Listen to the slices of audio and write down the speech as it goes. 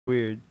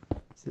Weird.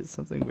 Is it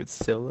something with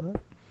Scylla?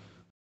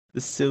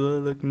 Does Scylla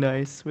look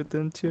nice with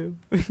them too?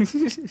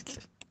 Because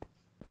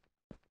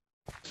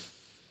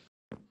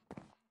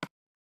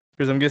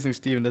I'm guessing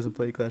Steven doesn't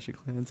play Clash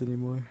of Clans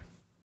anymore.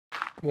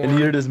 And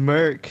neither Why? does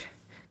Merc.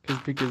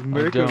 Because I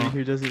Merc over don't.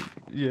 here doesn't.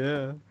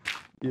 Yeah.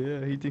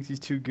 Yeah, he thinks he's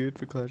too good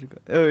for Clash of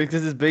Clans. Oh,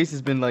 because his base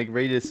has been like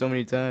raided so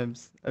many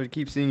times. I would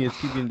keep seeing his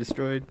keep being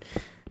destroyed.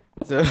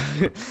 So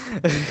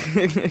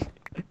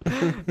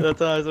that's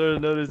how I sort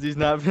of noticed he's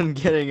not been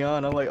getting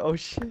on. I'm like, oh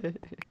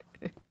shit.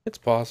 It's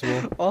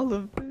possible. All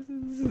of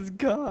this is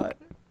gone.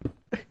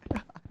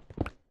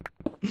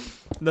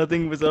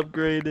 Nothing was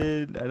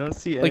upgraded. I don't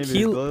see any Like of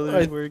his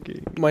glowers I,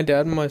 working. my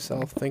dad and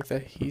myself think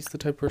that he's the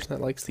type of person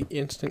that likes the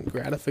instant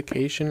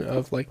gratification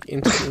of like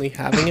instantly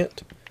having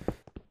it.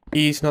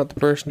 He's not the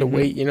person to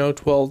wait,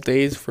 12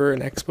 days for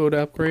an expo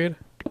to upgrade.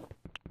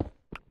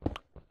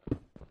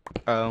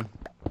 Oh,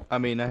 I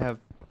mean, I have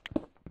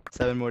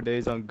 7 more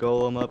days on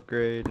Golem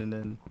upgrade, and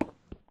then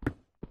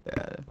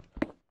yeah,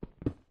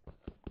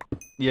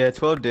 yeah,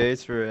 12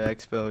 days for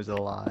Expo is a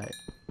lot.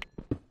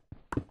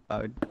 I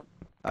would,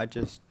 I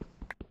just,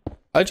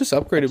 I just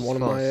upgraded just one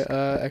of fall my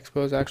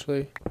expos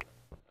actually.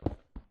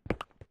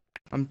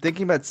 I'm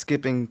thinking about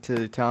skipping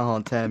to Town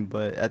Hall 10,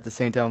 but at the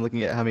same time, I'm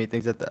looking at how many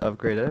things I have to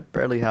upgrade. I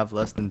barely have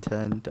less than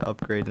 10 to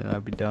upgrade, and I'll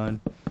be done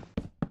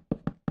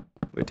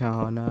with Town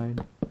Hall 9.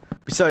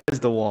 Besides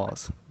the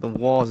walls. The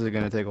walls are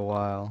gonna take a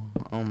while.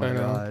 Oh my I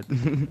know. god.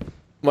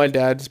 My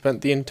dad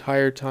spent the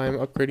entire time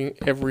upgrading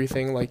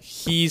everything. Like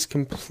he's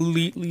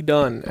completely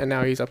done, and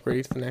now he's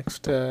upgrading to the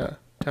next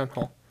town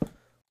hall.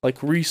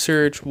 Like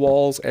research,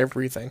 walls,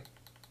 everything.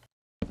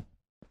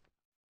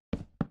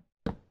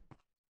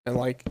 And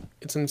like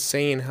it's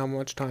insane how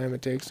much time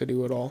it takes to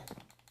do it all.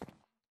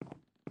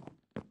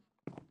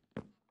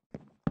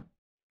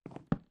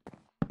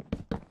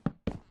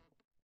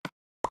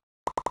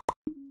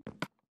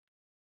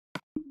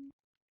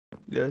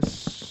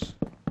 Yes.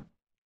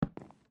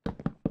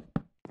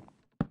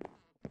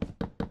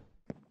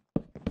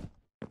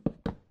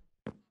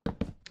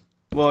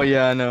 Well,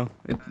 yeah, I know.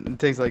 It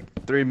takes like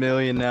 3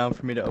 million now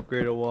for me to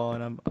upgrade a wall,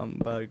 and I'm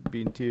about to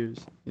be in tears,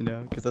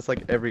 because that's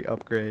like every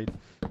upgrade.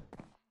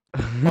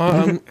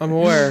 I'm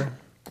aware.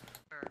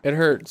 It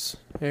hurts.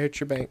 It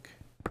hurts your bank.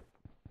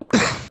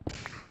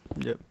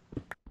 Yep.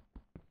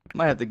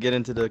 Might have to get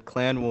into the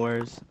clan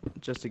wars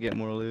just to get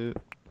more loot.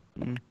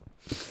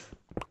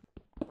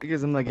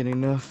 Because I'm not getting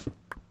enough.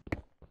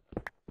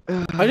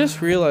 I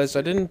just realized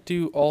I didn't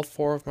do all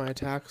 4 of my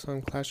attacks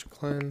on Clash of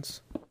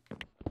Clans.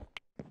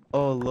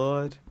 Oh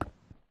lord.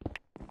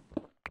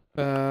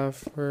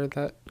 For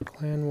that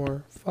clan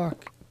war.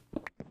 Fuck.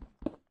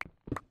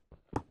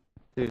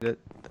 Dude,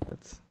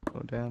 that's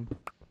oh damn.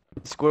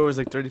 The score was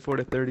like 34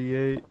 to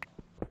 38.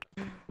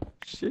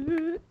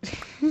 Shit.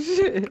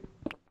 Shit.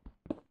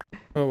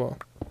 Oh well.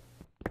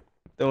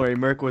 Don't worry,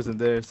 Merc wasn't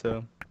there,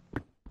 so.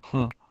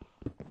 Huh.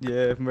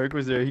 Yeah, if Merc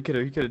was there, he could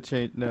have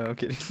changed. No, I'm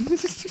kidding.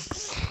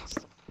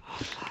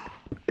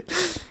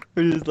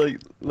 We just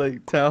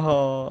like Town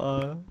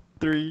Hall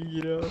 3,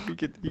 he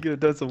could have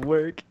done some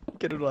work. He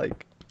could have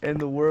like end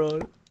the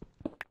world.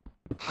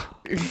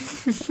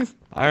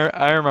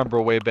 I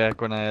remember way back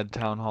when I had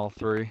Town Hall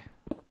 3.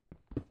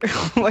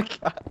 Oh my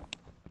god.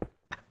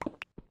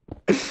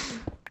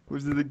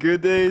 Was it the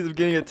good days of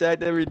getting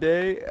attacked every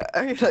day?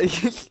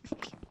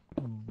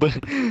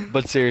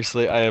 But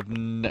seriously, I have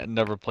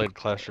never played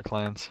Clash of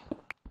Clans.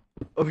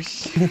 Oh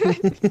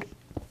shit.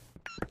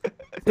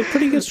 It's a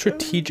pretty good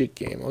strategic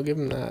game, I'll give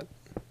him that.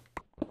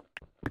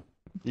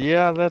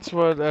 Yeah, that's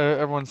what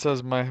everyone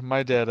says.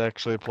 My dad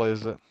actually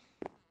plays it.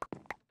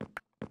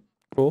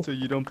 Cool. So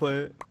you don't play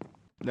it?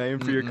 Not even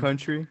for your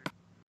country?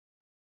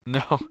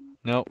 No,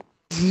 no.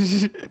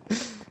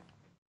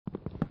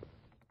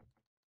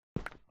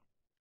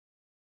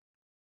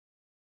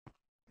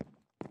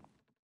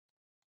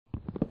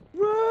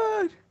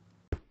 What?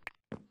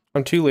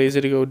 I'm too lazy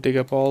to go dig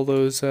up all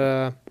those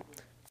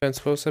fence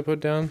posts I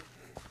put down.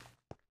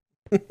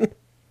 You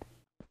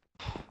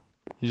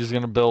just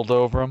gonna build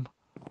over them?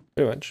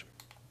 Pretty much.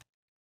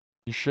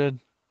 You should.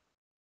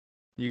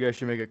 You guys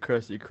should make a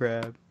Krusty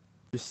Krab.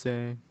 Just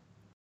saying.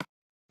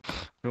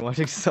 Been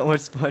watching so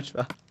much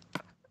SpongeBob.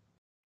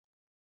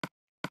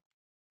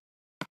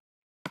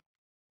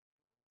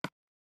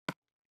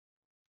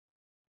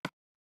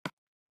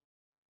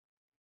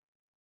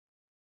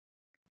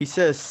 He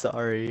says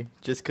sorry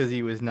just because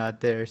he was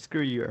not there.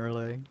 Screw you,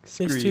 Erlang.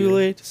 Screw It's you. too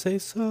late to say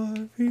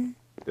sorry.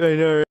 I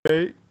know,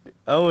 right?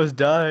 I almost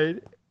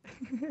died.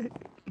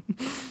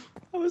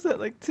 I was at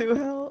like 2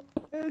 health,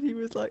 and he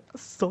was like,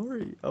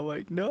 sorry. I'm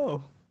like,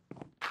 no.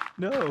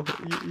 No,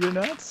 you're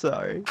not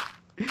sorry.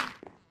 You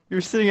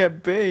were sitting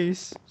at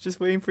base, just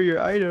waiting for your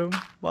item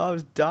while I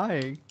was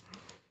dying.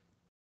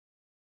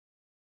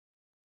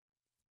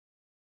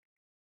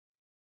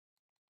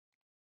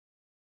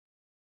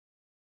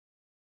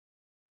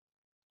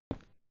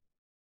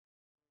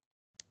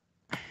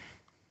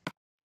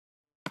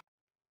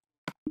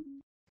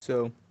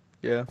 So,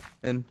 yeah,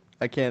 and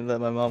I can't let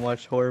my mom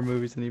watch horror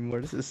movies anymore.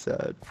 This is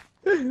sad.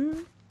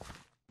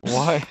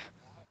 Why?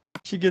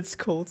 She gets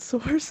cold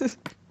sores. And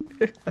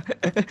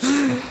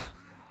then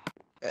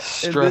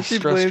Stressed she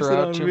blames her it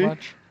out on too me.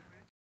 much?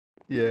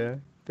 Yeah,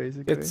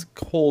 basically. It's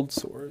cold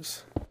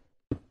sores.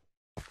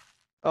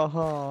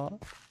 Uh-huh.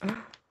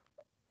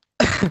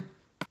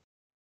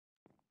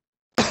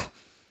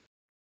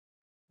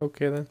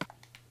 Okay then.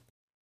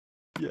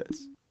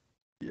 Yes.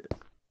 Yes.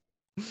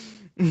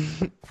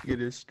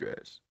 It is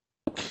stress.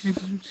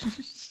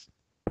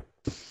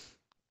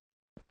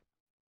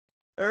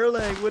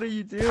 Erlang, what are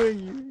you doing?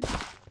 You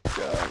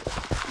God,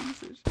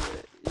 piece of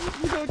shit.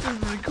 You don't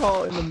just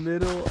recall in the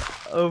middle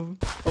of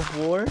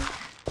war.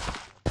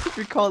 You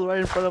recall right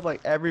in front of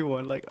like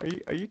everyone. Like,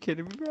 are you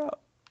kidding me, bro?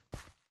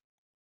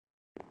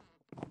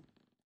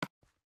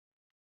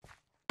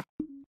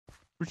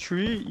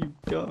 Retreat, you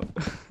dumb.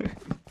 God.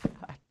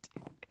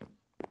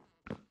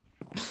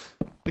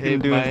 Look at Hey, him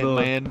doing his my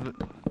little.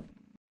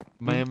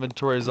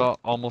 inventory is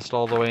almost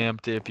all the way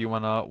empty. If you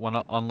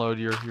wanna unload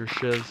your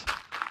shiz.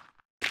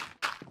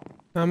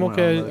 I'm Wanna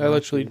okay. unload I my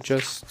literally shiz.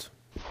 just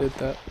did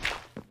that.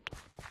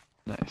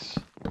 Nice.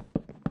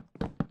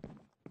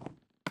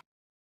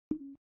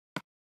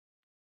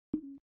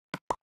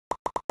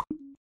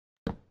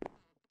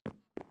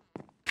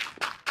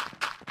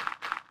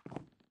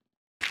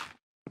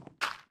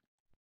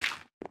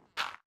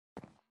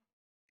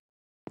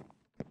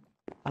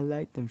 I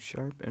like them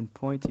sharp and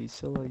pointy,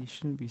 so you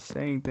shouldn't be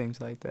saying things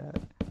like that.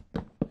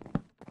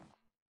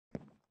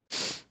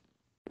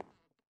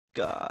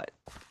 God.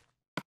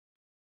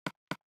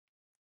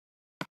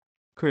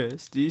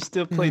 Chris, do you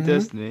still play Mhm.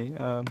 Destiny?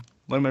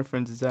 One of my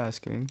friends is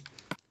asking.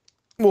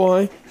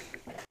 Why?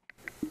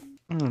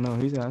 I don't know,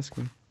 he's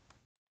asking.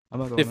 I'm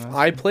not the one If asking.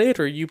 I play it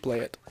or you play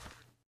it?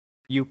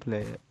 You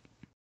play it.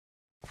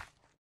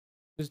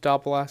 Is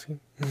Doppel asking?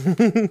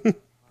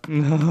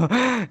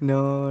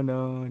 No,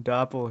 no.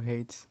 Doppel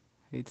hates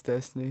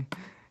Destiny.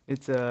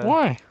 It's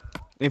Why?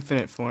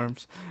 infinite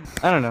forms.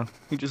 I don't know.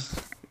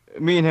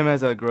 Me and him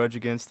has a grudge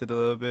against it a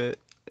little bit.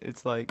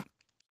 It's like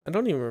I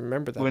don't even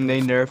remember that. when they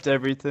person. nerfed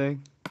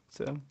everything.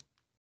 So.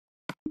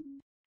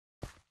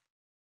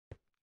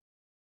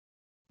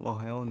 Well,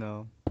 hell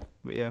no.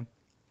 But yeah,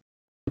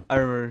 I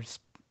remember.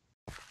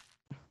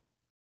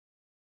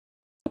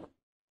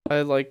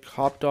 I like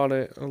hopped on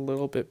it a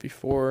little bit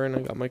before, and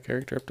I got my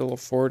character up to level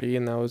 40,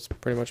 and that was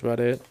pretty much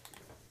about it.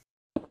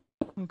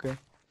 Okay.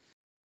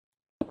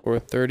 Or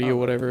 30 or Oh,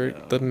 whatever no.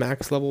 the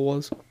max level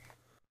was.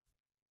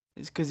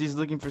 It's because he's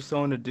looking for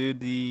someone to do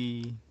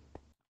the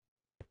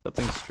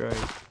something strike.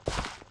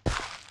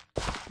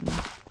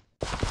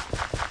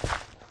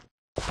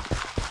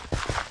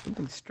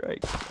 Something strike.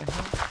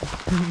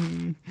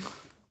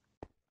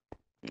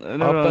 I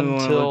don't Up really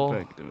want to look until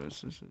back to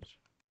this.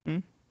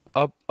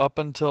 up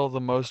until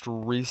the most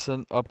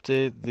recent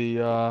update,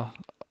 the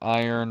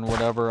iron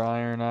whatever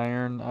iron.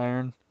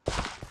 I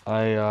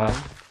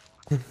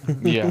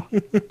yeah.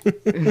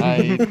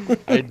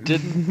 I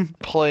didn't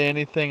play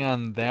anything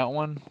on that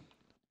one,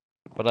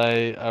 but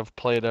I've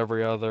played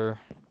every other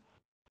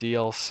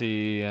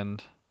DLC,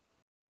 and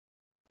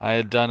I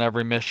had done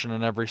every mission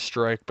and every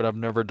strike, but I've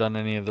never done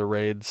any of the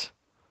raids.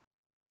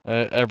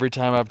 Every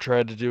time I've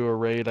tried to do a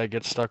raid, I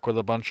get stuck with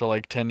a bunch of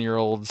like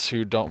 10-year-olds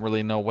who don't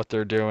really know what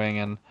they're doing,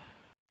 and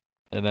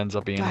it ends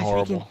up being Guys,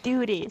 horrible. we can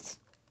do this.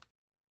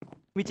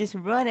 We just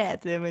run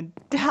at them and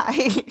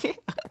die.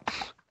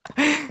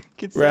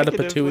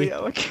 Consecutively.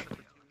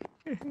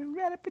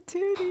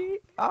 Ratatouille.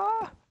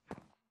 Ah.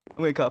 I'm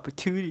gonna call it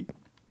Patootie.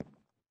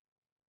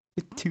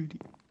 Patootie.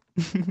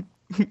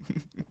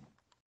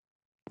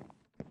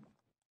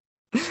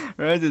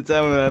 Reminds the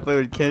time when I played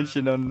with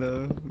Kenshin on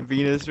the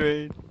Venus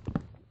raid,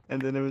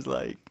 and then it was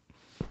like,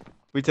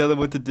 we tell them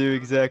what to do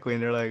exactly,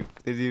 and they're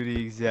like, they do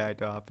the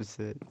exact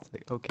opposite. It's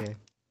like, okay.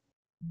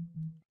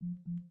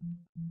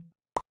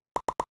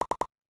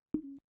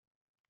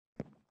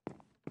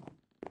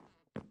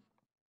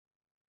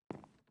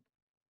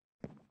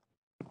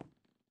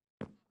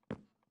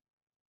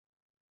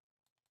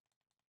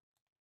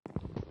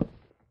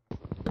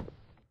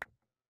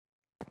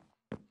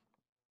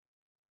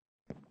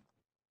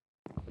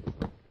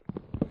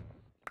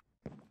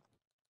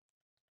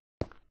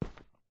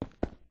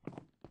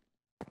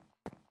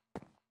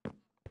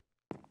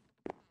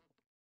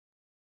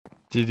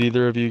 Did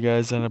either of you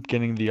guys end up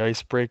getting the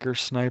icebreaker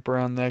sniper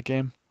on that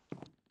game?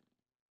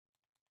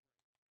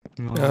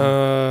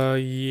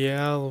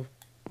 Yeah.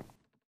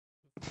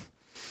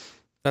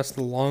 That's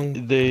the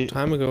long They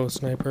time ago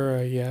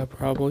sniper. Yeah,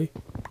 probably.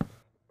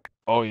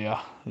 Oh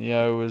yeah.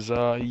 Yeah, it was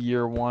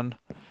year one.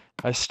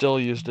 I still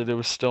used it. It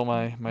was still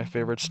my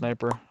favorite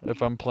sniper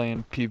if I'm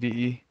playing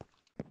PvE.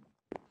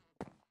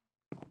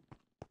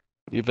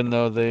 Even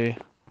though they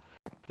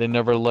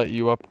never let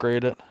you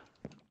upgrade it.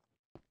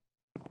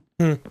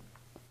 Hmm.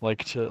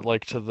 Like to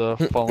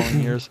the following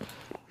years.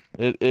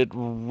 It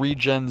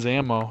regens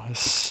ammo. A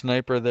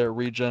sniper that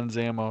regens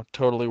ammo.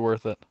 Totally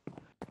worth it.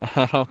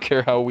 I don't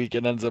care how weak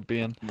it ends up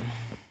being.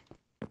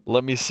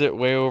 Let me sit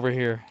way over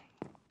here.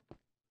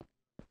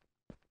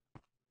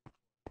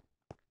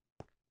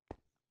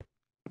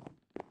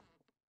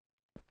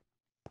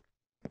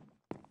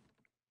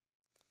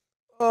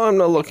 Oh, I'm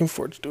not looking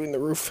forward to doing the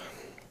roof.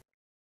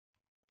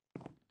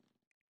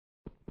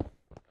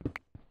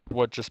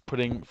 What, just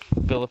filling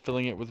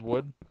it with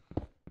wood?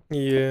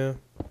 Yeah.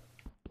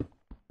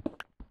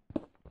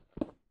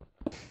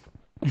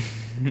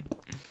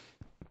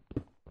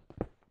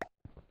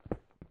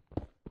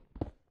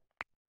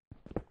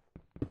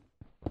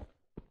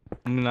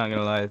 I'm not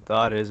gonna lie, the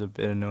thought is a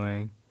bit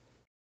annoying.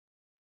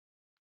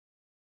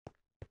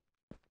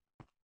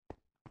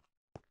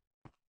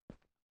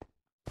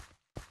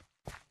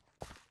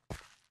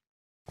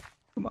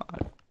 Come on.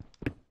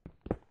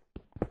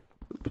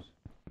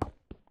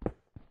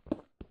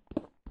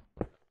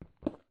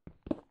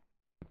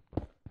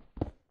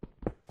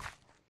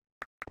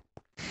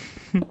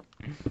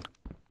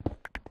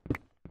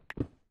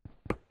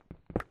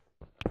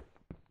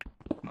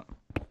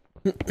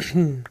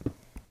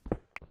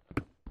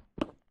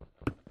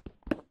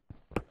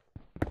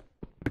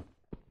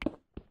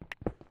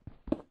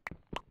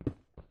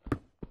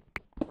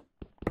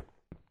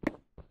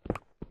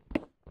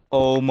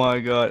 Oh my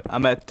god,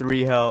 I'm at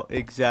 3 health,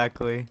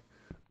 exactly.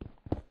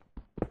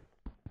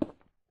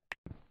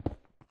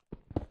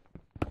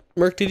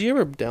 Merc, did you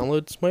ever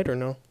download Smite or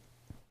no?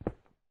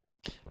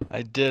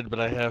 I did, but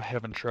I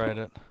haven't tried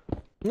it.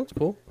 That's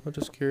cool. I'm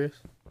just curious.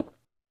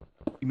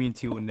 You mean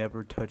he will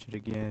never touch it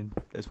again?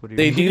 That's what he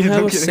They do means. have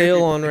I'm a kidding.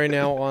 sale on right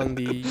now on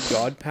the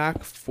God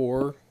Pack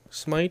for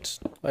Smite.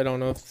 I don't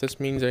know if this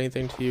means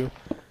anything to you,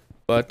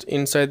 but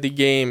inside the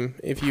game,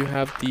 if you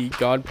have the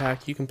God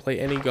Pack, you can play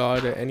any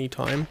God at any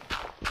time.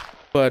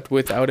 But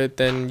without it,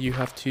 then you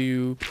have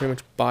to pretty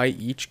much buy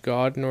each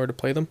God in order to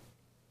play them.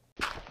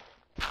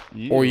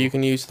 Or you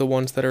can use the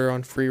ones that are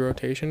on free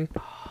rotation.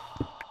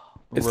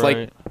 It's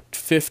like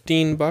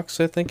 $15,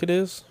 I think it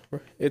is.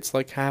 It's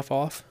like half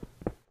off.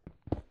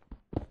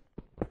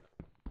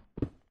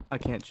 I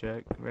can't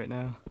check right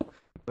now.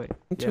 But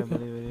It's yeah, okay.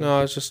 believe it is. No,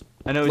 I was just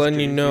I know letting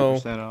it's you know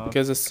 33% off.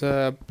 because it's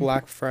a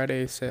Black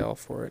Friday sale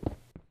for it.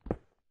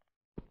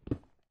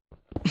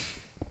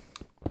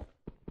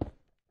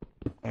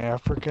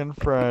 African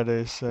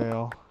Friday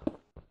sale.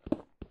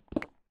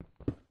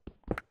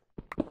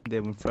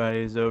 Then when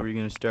Friday is over, you're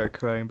gonna start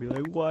crying and be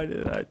like, why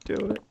did I do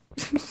it?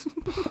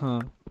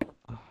 Huh.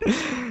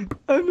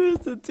 I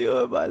missed the deal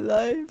of my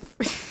life.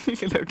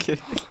 No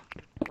kidding.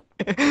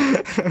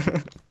 I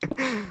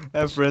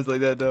have friends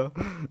like that though.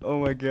 Oh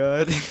my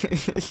god.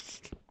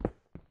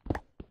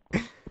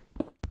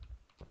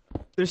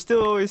 There's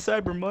still always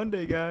Cyber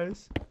Monday,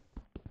 guys.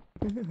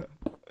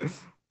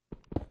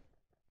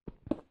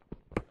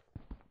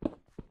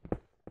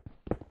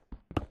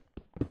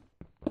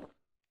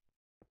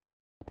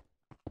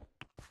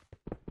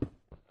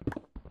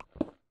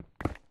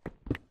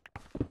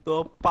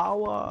 The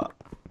power.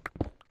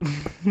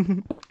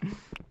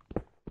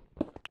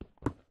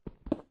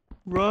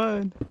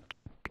 Run.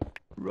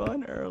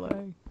 Run,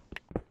 Erlang.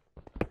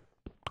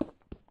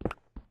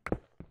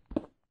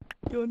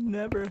 You'll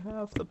never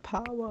have the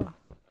power.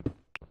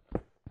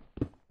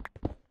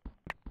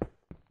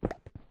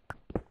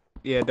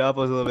 Yeah, Dop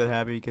was a little bit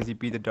happy because he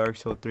beat the Dark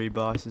Souls 3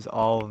 bosses,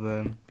 all of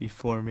them,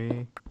 before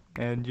me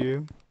and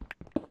you.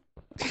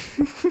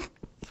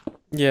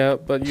 Yeah,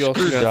 but you also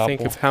Screw gotta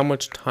think Doppel. of how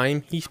much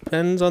time he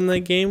spends on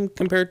that game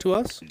compared to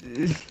us.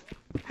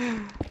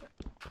 I'm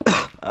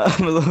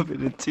a little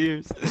bit in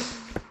tears.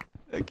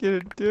 I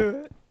couldn't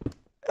do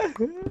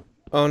it.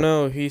 Oh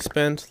no, he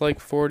spent like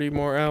 40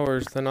 more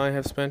hours than I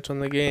have spent on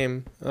the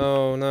game.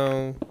 Oh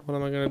no, what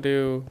am I gonna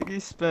do? He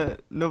spent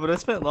but I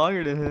spent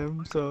longer than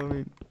him,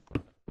 so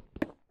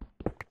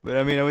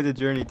I mean I went to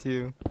Journey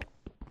too.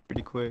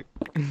 Pretty quick.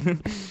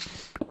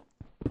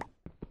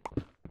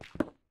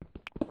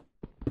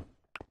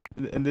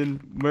 And then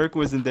Merc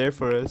wasn't there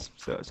for us,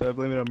 so I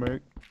blame it on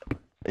Merc.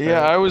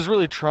 Yeah, I was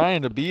really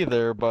trying to be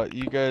there, but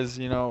you guys,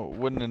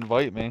 wouldn't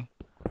invite me.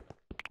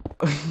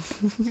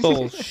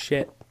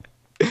 Bullshit.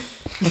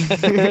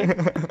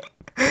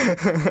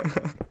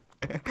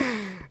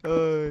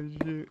 Oh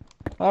shoot.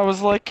 I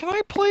was like, can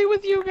I play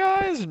with you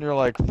guys? And you're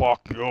like,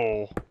 fuck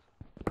you.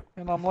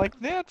 And I'm like,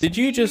 that's Did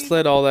you just mean."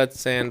 let all that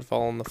sand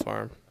fall on the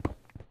farm?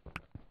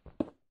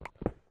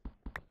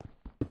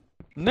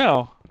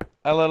 No.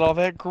 I let all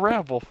that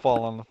gravel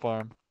fall on the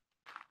farm.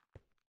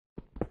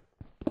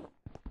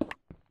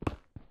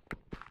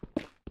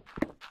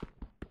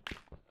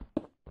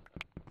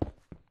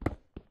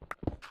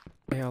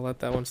 Yeah, I'll let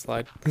that one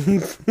slide. I'm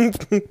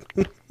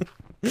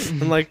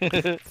like,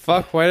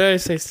 fuck, why did I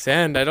say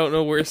sand? I don't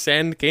know where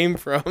sand came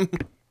from. I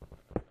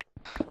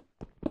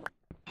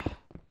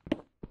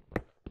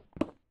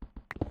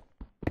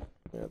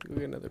have to go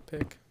get another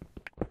pick.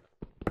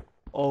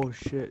 Oh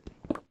shit.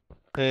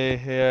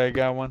 Hey, I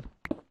got one.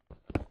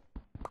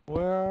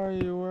 Where are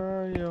you?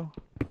 Where are you?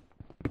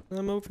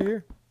 I'm over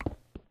here.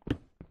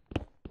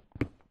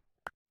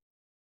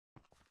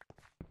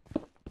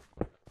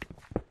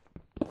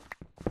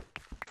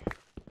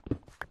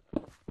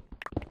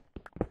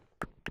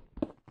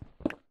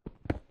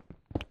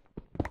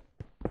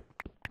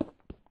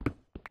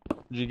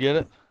 Did you get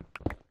it?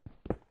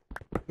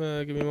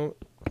 Give me a moment.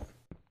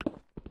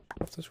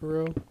 Off this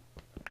row.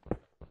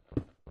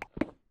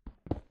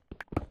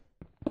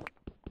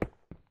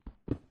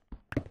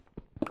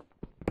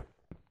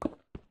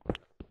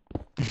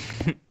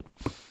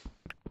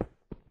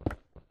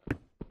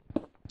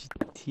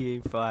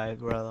 GTA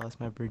 5 where I lost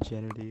my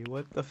virginity.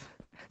 What the f-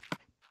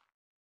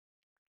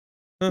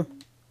 Huh.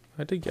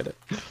 I did get it.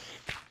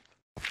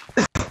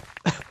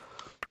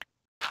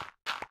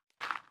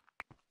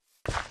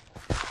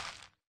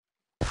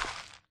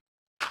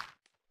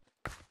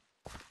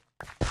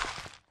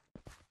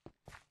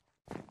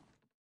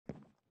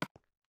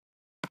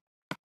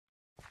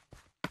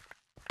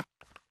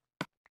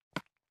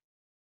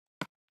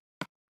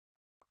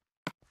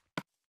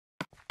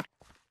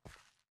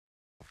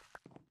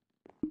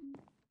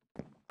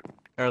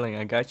 Erling,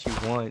 I got you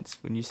once.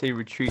 When you say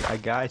retreat, I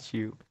got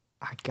you.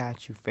 I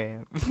got you,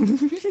 fam.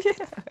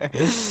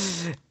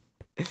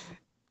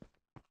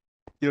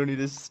 You don't need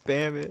to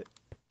spam it.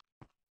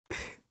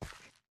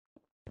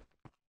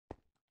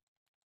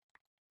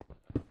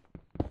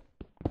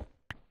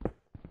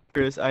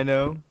 Chris, I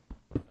know.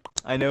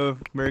 I know if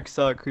Merc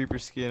saw a creeper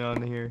skin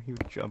on here, he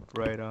would jump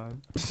right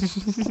on.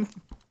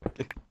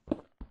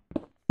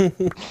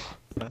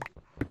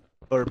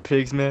 Or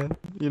pigs, man.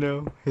 You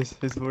know, his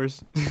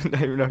horse. No,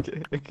 you're not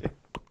kidding. Okay.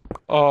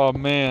 Oh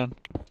man,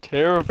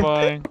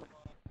 terrifying.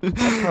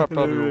 I'd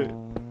probably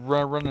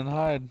Right. run and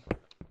hide.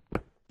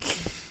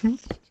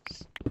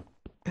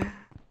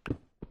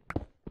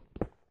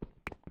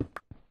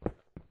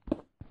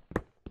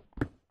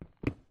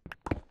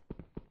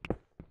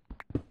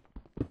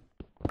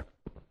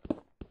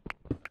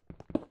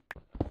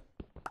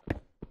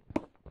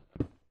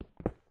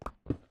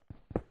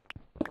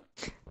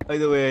 By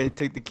the way, I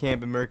took the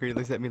camp and Mercury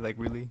looks at me like,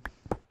 really?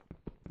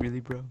 Really,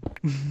 bro?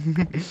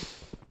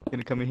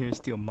 Gonna come in here and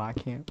steal my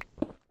camp?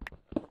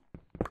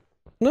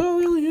 No,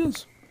 it really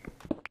is.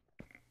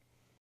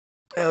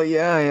 Hell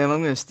yeah, I am.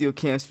 I'm gonna steal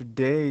camps for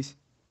days.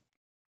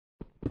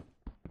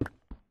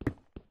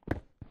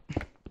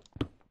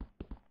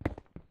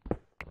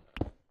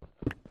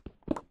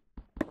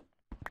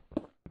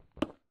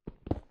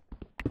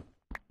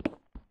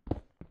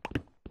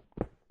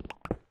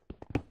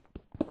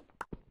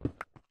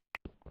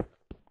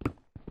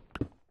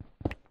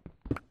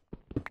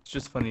 It's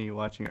just funny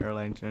watching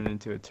Erlang turn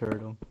into a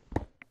turtle.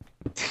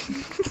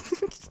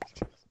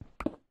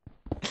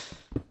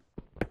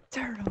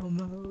 Turtle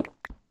mode.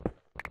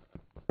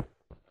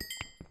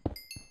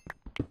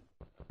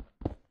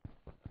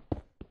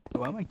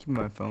 Why am I keeping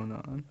my phone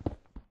on?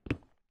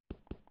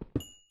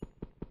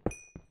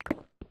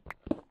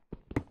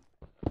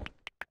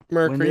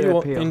 Merc, When are did you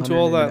I pay into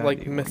all that like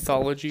 191?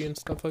 mythology and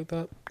stuff like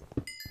that?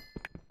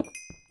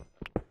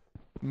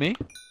 Me?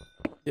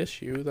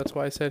 Yes, you. That's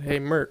why I said, hey,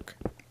 Merc.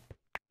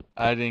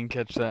 I didn't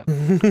catch that.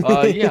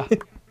 Yeah.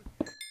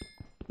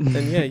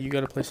 Then yeah, you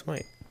gotta play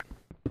Smite.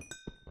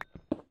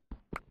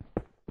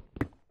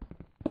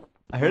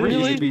 I heard it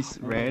Really? used to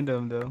be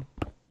random though.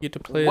 You get to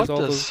play What as all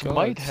does those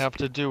Smite gods. have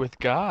to do with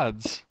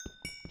gods?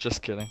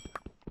 Just kidding.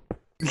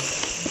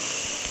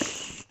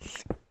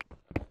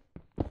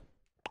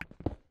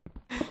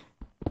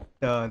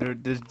 No,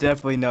 there's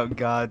definitely no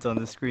gods on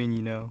the screen,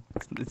 you know.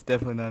 It's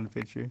definitely not a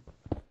picture.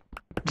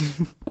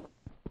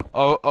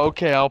 Oh,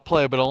 okay, I'll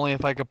play, but only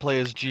if I could play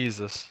as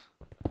Jesus.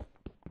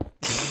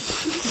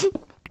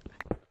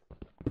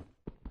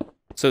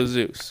 So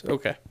Zeus.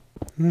 Okay.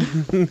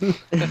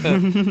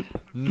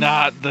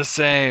 Not the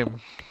same.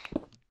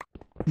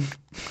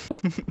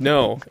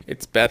 No,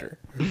 it's better.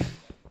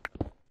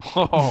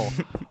 Oh,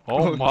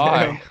 oh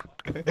my.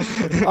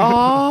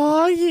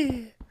 Oh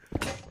yeah.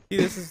 See,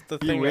 this is the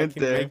You thing I went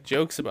can there. make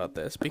jokes about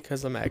this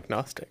because I'm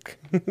agnostic.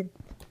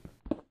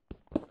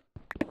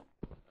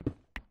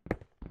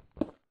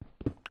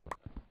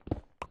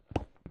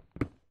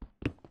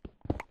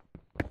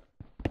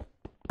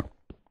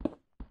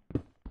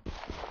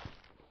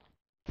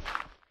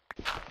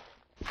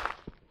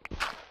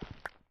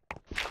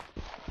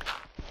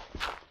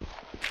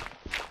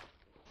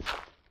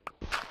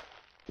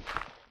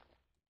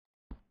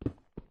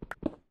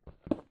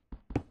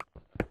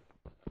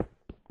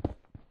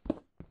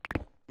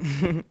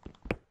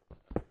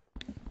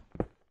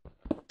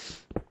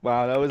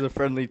 Wow, that was a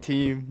friendly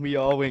team. We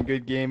all went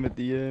good game at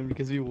the end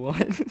because we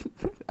won.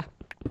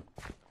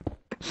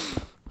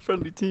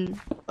 Friendly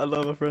team. I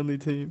love a friendly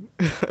team.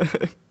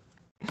 I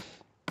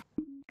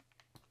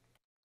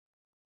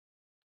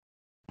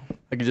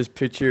can just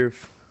picture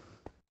if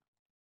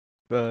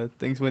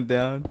things went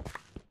down.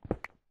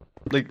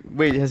 Like,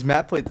 wait, has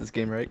Matt played this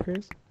game, right,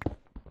 Chris?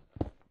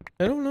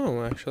 I don't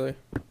know, actually.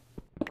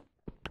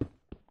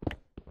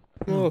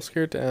 I'm a little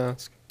scared to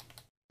ask.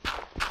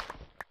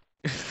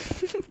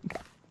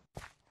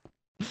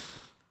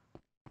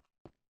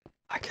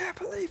 I can't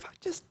believe I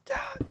just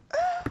died.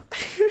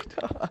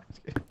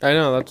 I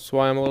know, that's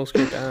why I'm a little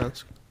scared to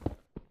ask.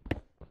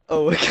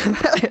 Oh my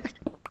god.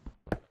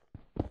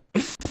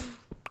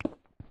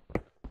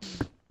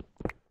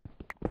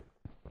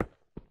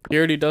 He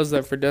already does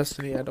that for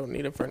Destiny. I don't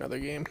need it for another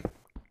game.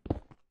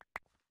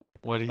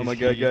 What do you Oh my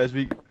god, guys,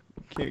 we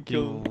can't He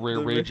kill the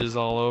rages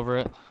all over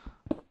it.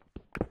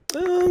 A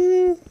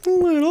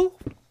little.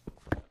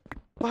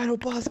 final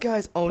boss,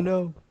 guys. Oh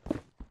no.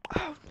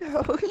 Oh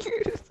no.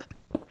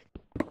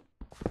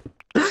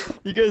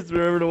 You guys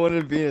remember the one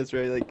in Venus,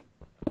 right? Like,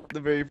 the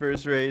very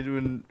first raid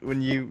when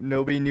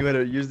nobody knew how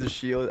to use the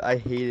shield. I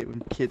hate it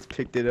when kids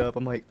picked it up.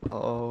 I'm like,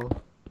 oh,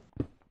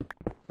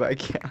 but I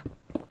can't.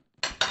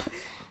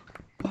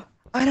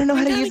 I don't know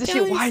how to use the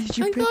shield. Why did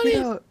you pick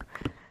it up?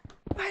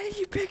 Why did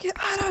you pick it?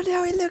 I don't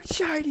know. It looked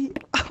shiny.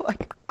 Oh my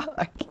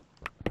god.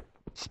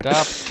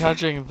 Stop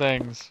touching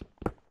things.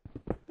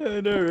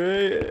 I know,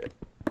 right?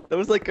 That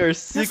was like our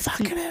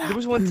 16th. There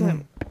was one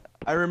time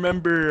I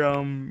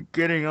remember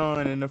getting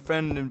on and a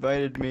friend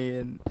invited me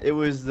and it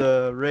was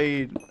the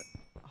raid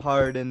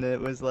hard and it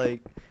was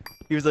like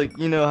he was like,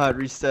 you know how it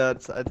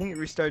restarts. I think it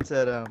restarts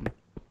at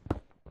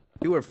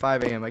 2 or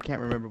 5 a.m. I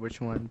can't remember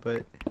which one,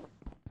 but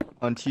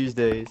on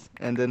Tuesdays.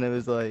 And then it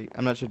was like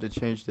I'm not sure if they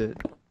changed it,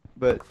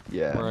 but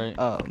yeah. Right.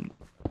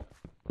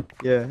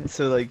 Yeah,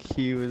 so like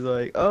he was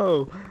like,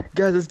 "Oh,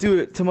 guys, let's do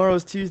it.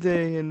 Tomorrow's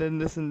Tuesday, and then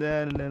this and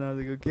that." And then I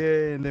was like,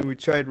 "Okay." And then we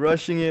tried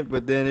rushing it,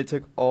 but then it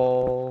took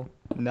all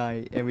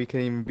night, and we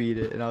couldn't even beat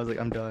it. And I was like,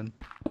 "I'm done.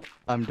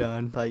 I'm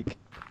done." Like,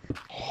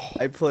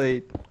 I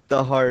played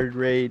the hard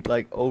raid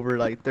like over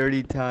like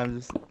 30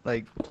 times,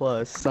 like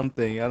plus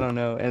something. I don't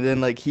know. And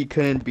then like he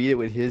couldn't beat it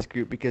with his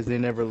group because they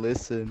never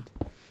listened.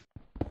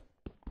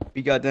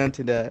 We got down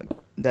to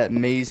that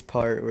maze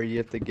part where you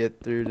have to get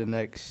through the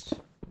next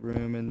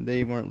room and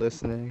they weren't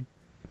listening.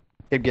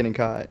 Kept getting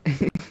caught.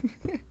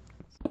 Really?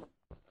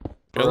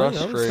 That was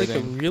like a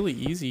Frustrating. really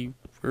easy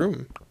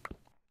room.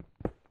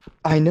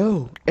 I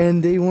know,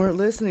 and they weren't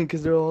listening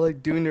because they're all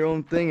like doing their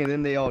own thing, and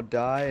then they all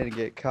die and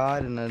get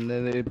caught, and then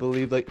they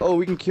believe like, oh,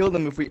 we can kill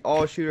them if we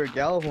all shoot our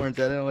Gallahorns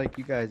at them. Like,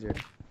 you guys are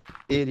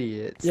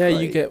idiots. Yeah,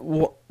 like,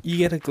 you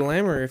get a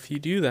glamour if you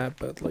do that,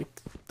 but like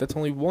that's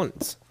only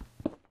once.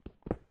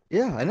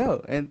 Yeah, I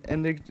know, and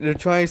they're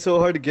trying so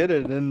hard to get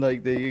it, and then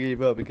like they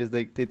gave up because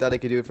they thought they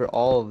could do it for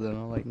all of them.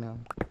 I'm like, no,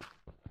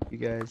 you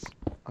guys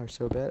are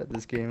so bad at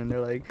this game, and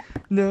they're like,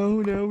 no,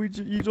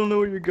 you don't know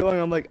where you're going.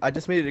 I'm like, I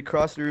just made it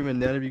across the room,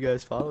 and none of you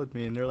guys followed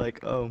me, and they're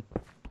like, oh,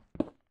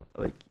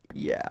 like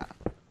yeah.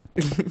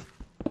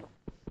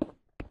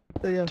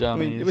 So yeah, I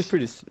mean, it was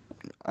pretty.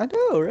 I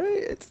know,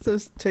 right? It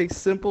just takes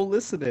simple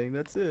listening.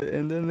 That's it,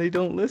 and then they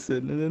don't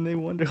listen, and then they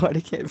wonder why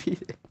they can't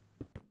beat it.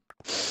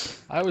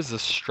 I was a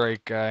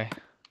strike guy.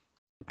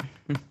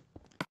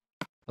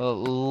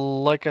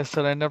 Like I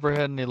said, I never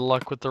had any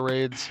luck with the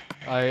raids.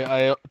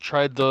 I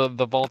tried the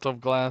Vault of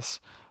Glass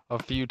a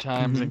few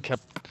times and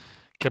kept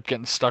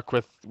getting stuck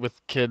with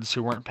kids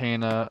who weren't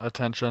paying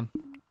attention.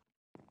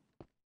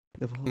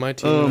 My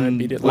team and I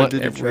beat it like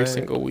every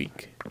single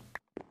week.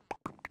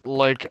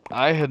 Like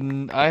I had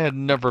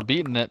never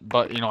beaten it,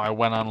 but you know I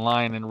went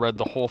online and read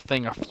the whole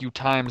thing a few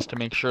times to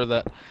make sure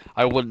that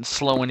I wouldn't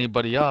slow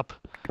anybody up.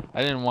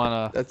 I didn't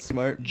want to That's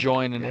smart.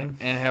 join and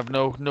have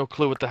no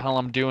clue what the hell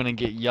I'm doing and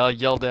get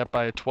yelled at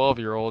by a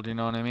 12-year-old, you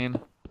know what I mean?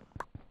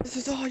 This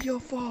is all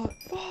your fault.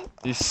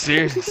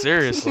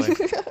 Seriously.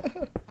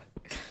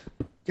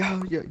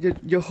 Yo,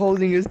 you're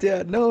holding us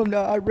down. No,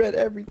 I read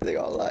everything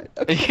online.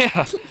 Okay.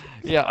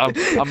 Yeah,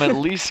 I'm at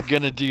least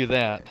gonna do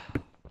that.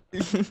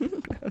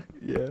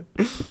 Yeah.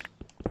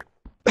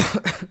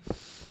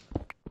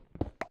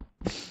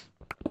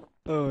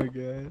 Oh my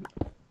god.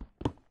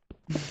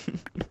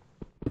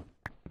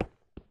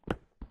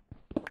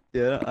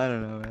 Yeah, I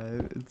don't know,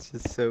 man. It's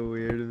just so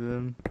weird of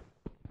them.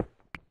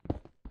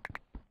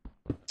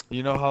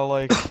 You know how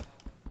like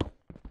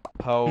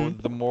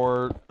the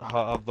more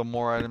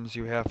items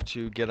you have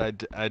to get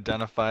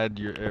identified,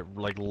 it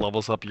like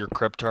levels up your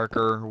Cryptarch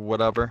or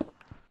whatever.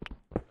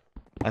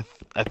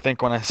 I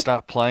think when I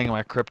stopped playing,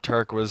 my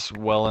Cryptarch was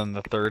well in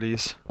the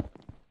 30s.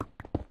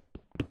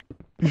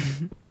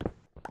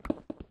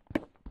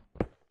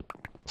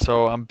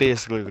 So I'm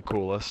basically the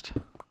coolest.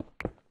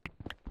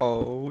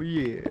 Oh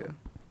yeah.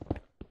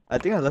 I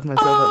think I left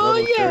myself at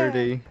level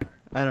 30.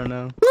 I don't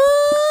know.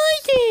 Oh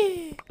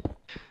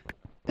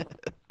yeah.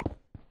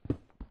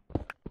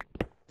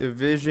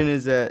 Division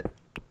is at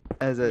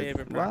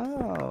Favorite part.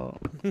 wow.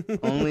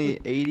 Only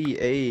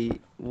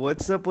 88.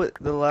 What's up with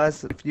the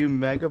last few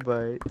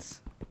megabytes?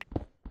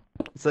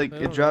 It's like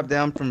it dropped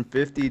down from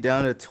 50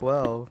 down to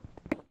 12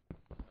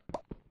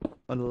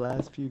 on the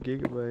last few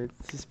gigabytes.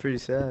 This is pretty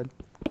sad.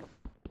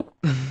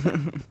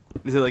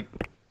 Is it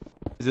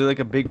like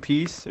a big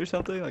piece or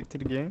something like to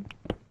the game?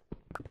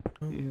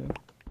 Yeah.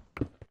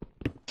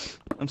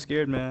 I'm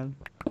scared, man.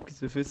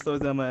 Because if it slows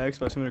down my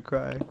Xbox, I'm gonna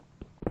cry.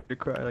 I'm gonna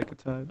cry like a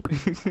ton.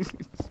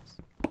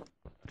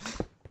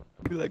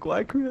 Be like,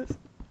 why, Chris?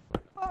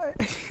 Why?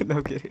 No,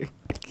 I'm kidding.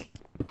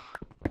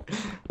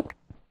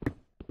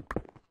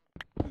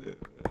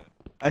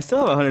 I still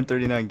have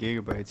 139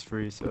 gigabytes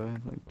free, so I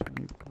have like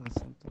 20 plus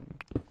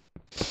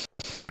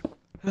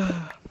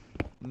something.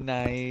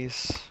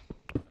 Nice.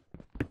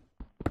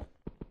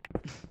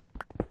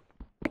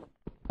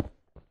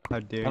 How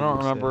dare you? I don't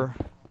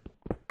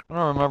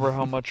remember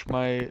how much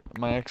my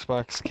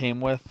Xbox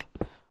came with.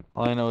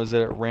 All I know is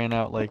that it ran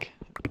out like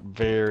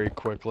very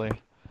quickly.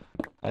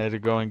 I had to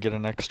go and get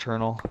an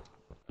external.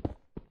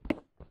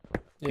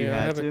 Yeah,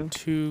 I have a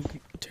 2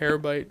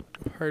 terabyte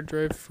hard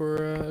drive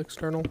for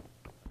external.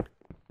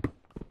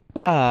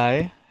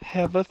 I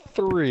have a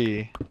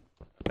 3.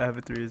 I have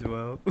a 3 as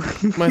well.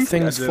 My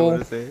thing's I didn't full.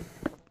 wanna say it.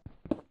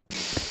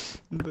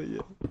 But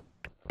yeah.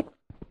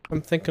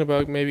 I'm thinking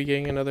about maybe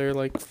getting another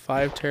like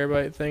 5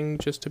 terabyte thing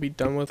just to be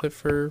done with it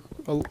for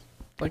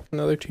like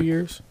another 2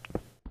 years.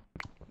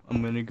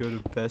 I'm gonna go to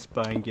Best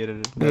Buy and get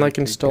it. And like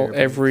install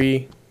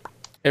every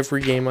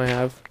game I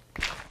have.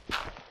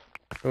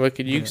 And look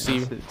at you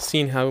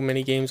seen how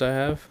many games I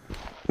have.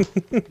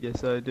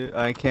 Yes, I do.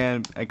 I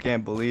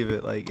can't believe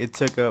it. Like it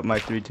took up my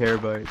 3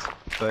 terabytes,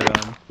 but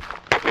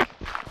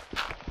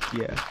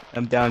yeah,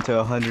 I'm down to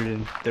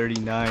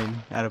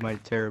 139 out of my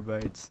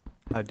terabytes.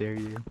 How dare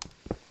you?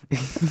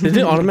 Did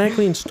it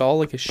automatically install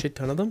like a shit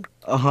ton of them?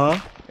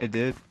 It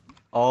did.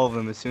 All of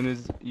them. As soon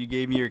as you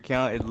gave me your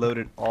account, it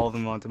loaded all of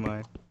them onto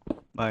my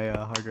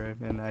hard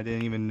drive, and I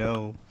didn't even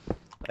know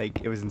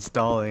like it was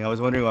installing. I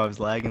was wondering why I was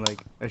lagging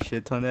like a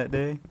shit ton that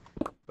day,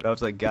 but I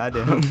was like,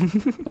 goddamn.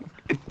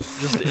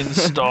 Just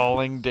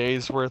installing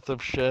days worth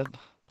of shit.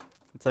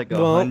 It's like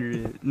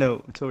 100.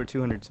 No, it's over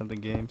 200 something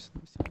games.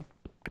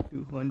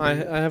 200.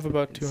 I have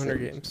about 200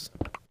 games.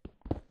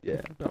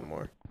 Yeah, not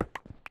more.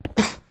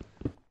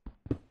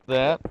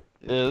 That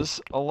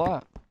is a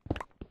lot.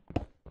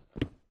 Tell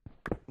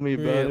me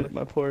about it.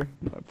 My poor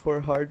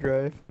hard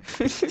drive.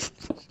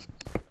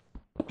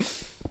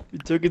 You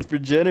took its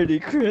virginity,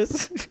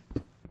 Chris.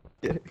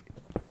 Get it.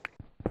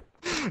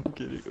 I'm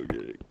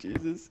kidding.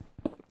 Jesus.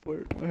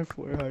 My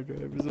poor hard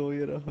drive is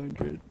only at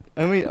 100.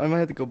 I mean, I might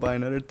have to go buy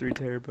another 3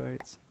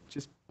 terabytes.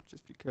 Just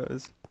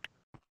because.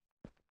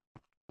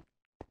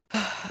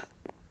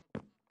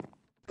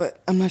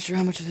 But I'm not sure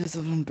how much it is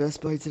on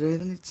Best Buy today.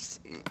 Let me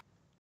just see.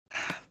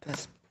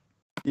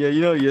 Yeah,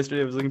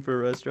 yesterday I was looking for a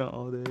restaurant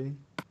all day.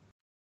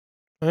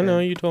 I know,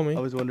 you told me. I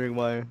was wondering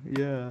why.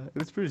 Yeah, it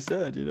was pretty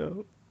sad,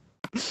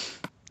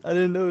 I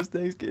didn't know it was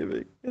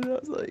Thanksgiving, and I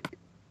was like,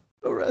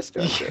 no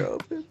restaurants are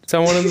open.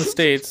 Someone in the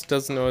States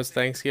doesn't know it's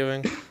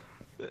Thanksgiving.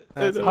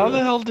 How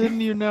the hell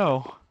didn't you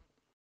know?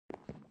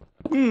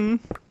 I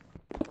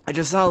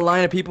just saw a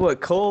line of people at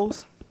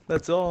Kohl's.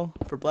 That's all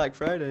for Black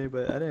Friday,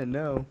 but I didn't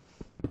know.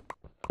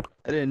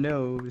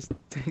 It was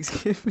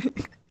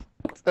Thanksgiving.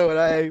 So when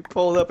I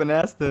pulled up and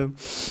asked them,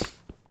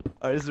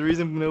 is the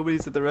reason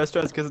nobody's at the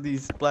restaurants because of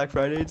these Black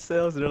Friday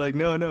sales? And they're like,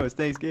 no, it's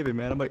Thanksgiving,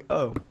 man. I'm like,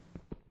 oh.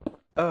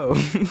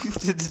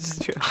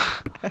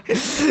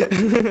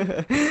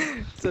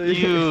 So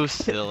you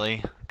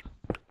silly.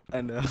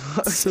 I know.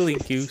 Silly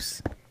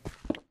goose.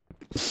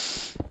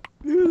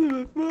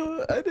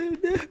 I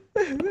didn't know.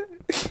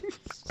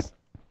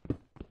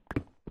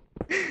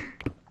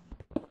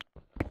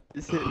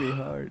 Just hit me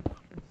hard.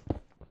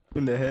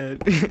 In the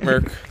head.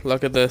 Merc,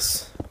 look at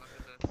this.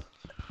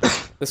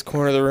 This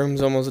corner of the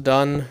room's almost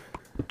done.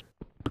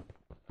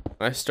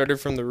 I started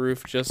from the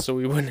roof just so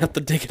we wouldn't have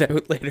to dig it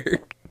out later.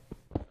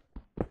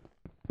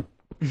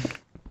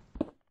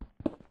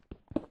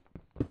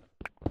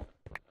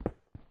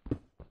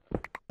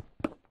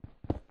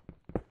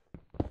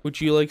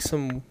 Would you like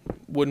some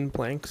wooden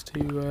planks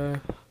to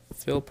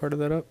fill part of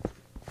that up?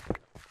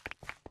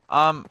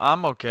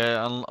 I'm okay,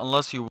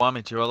 unless you want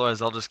me to.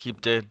 Otherwise, I'll just keep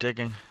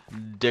digging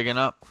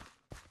up.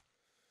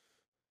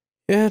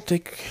 Yeah,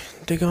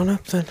 dig on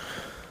up then.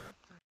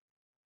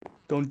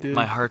 Don't dig.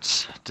 My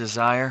heart's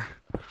desire.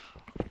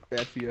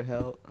 Bad for your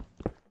health.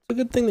 It's a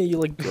good thing that you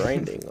like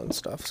grinding on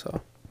stuff,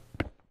 so.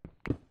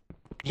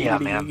 Yeah,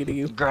 man.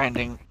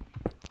 Grinding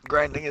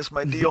is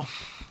my deal.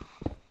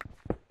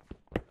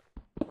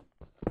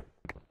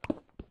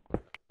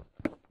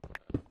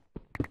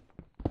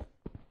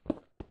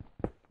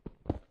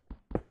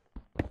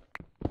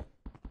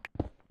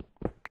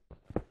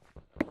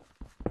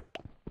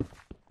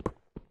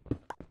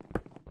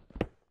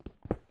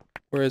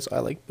 Whereas I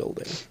like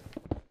building.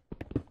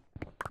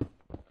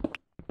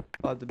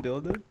 Bob the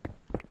Builder?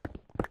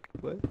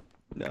 What?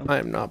 No. I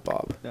am not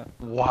Bob. No.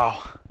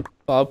 Wow.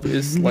 Bob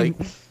is like,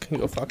 can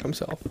go fuck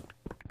himself.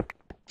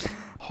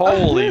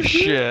 Holy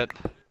shit.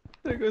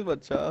 There goes my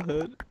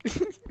childhood.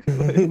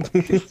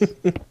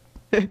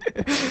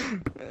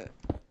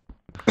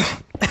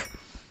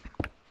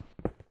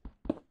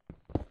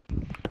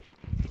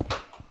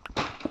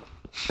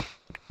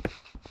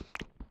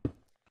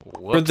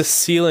 For the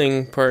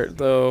ceiling part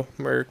though,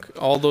 Merc,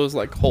 all those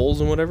like holes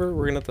and whatever,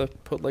 we're gonna have to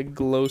put like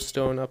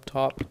glowstone up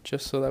top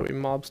just so that way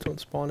mobs don't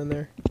spawn in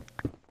there.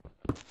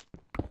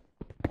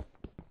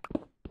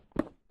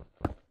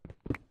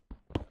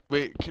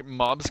 Wait,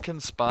 mobs can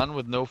spawn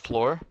with no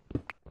floor?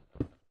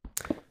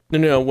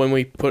 No, when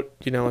we put,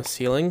 a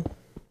ceiling,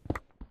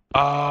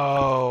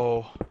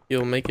 Oh.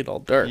 you'll make it all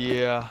dark.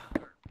 Yeah,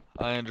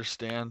 I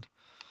understand.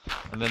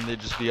 And then they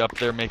just be up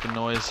there making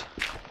noise.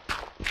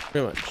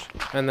 Pretty much.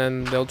 And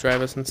then they'll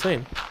drive us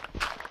insane.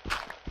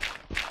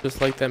 Just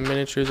like that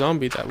miniature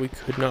zombie that we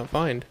could not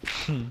find.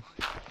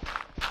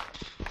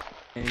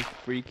 A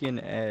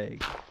freaking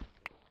egg.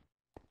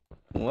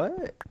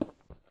 What?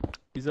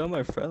 He's on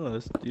my friend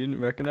list. You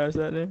didn't recognize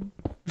that name?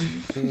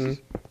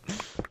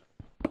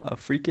 A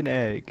freaking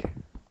egg.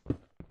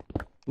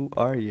 Who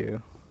are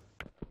you?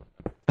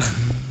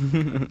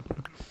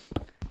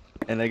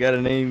 And I got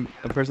a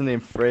person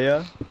named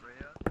Freya.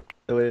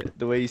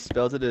 The way he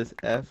spells it is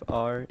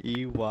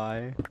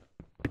Freyuh.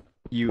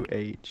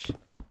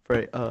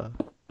 Frey.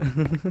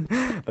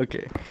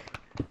 Okay.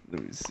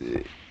 Let me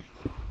see.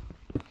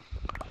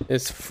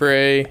 It's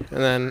Frey, and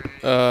then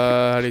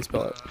how do you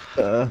spell it?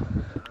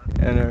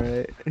 And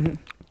alright.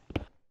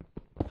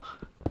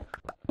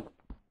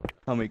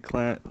 Tommy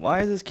Clan.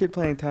 Why is this kid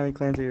playing Tommy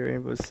Clancy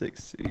Rainbow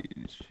Six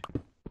Siege?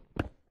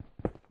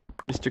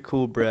 Mr.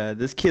 Cool Brad.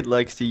 This kid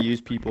likes to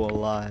use people a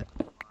lot.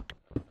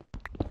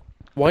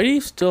 Why do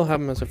you still have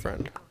him as a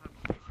friend?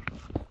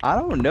 I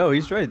don't know.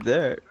 He's right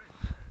there.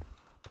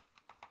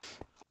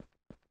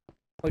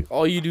 Like,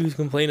 all you do is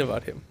complain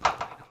about him.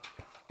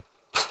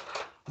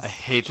 I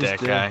hate Just that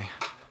there. guy.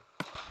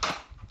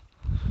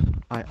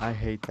 I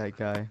hate that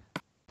guy.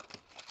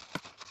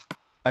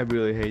 I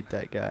really hate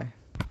that guy.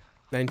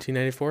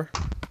 1994?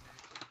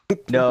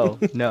 No,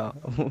 no.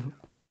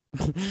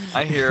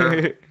 I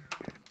hear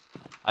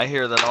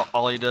that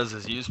all he does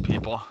is use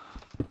people.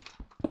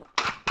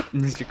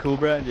 Mr. Cool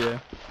Brad, yeah.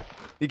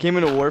 He came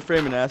into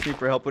Warframe and asked me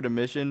for help with a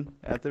mission.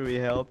 After we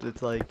helped,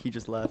 it's like he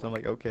just left. I'm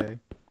like, okay.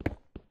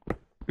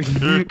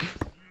 Have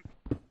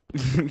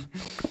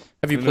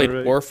you I know, played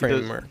right?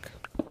 Warframe, Mark?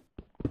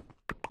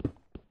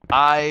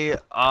 I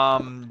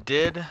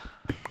did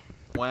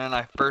when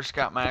I first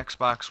got my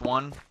Xbox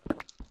One.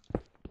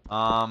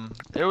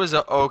 It was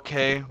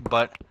okay,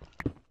 but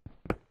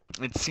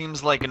it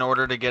seems like in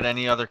order to get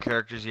any other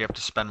characters, you have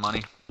to spend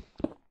money.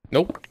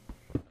 Nope.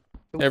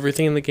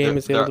 Everything in the game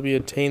is able There- to be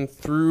attained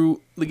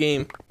through the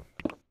game.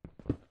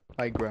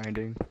 By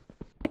grinding.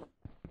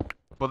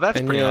 Well, that's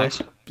And, pretty you know, nice.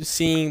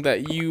 Seeing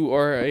that you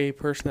are a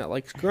person that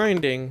likes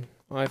grinding,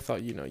 I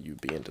thought,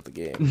 you'd be into the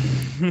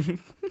game.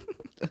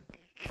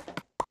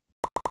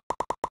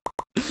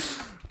 Just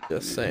We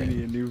saying.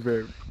 need a new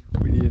verb.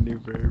 We need a new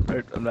verb.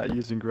 I'm not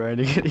using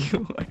grinding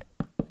anymore.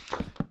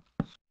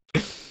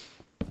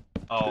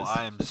 Oh,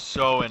 I am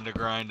so into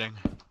grinding.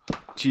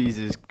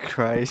 Jesus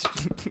Christ.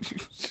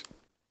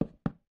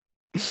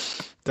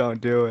 Don't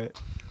do it.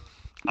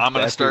 I'm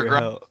gonna Bad for start your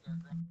grinding. health.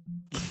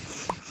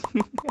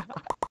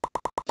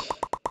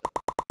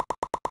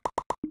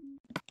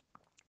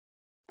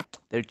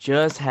 There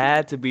just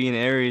had to be an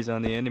Ares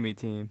on the enemy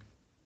team.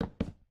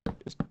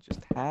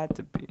 Just had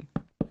to be.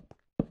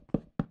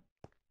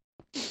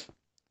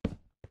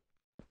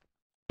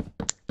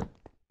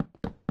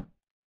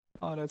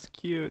 Oh, that's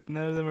cute.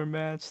 None of them are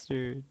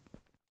mastered.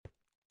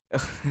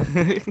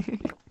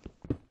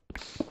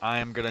 I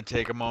am gonna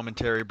take a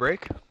momentary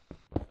break.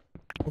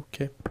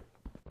 Okay.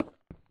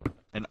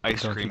 An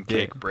ice Don't cream you dare.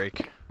 cake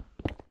break.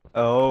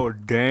 Oh,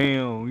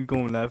 damn. You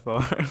going that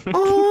far?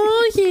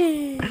 Oh,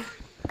 yeah.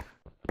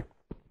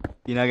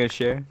 You're not gonna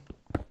share?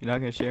 You're not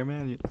gonna share,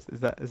 man? Is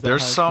that There's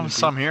how it's some gonna be?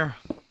 some here.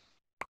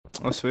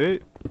 Oh,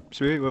 sweet.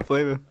 Sweet. What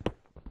flavor?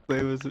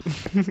 Flavor is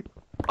it?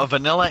 A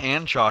vanilla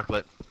and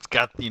chocolate. It's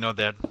got,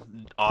 that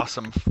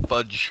awesome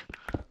fudge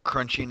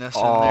crunchiness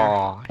in there.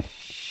 Oh,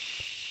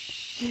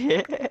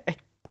 shit.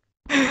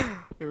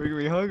 You're making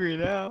me hungry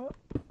now.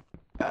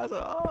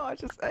 I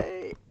just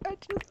ate.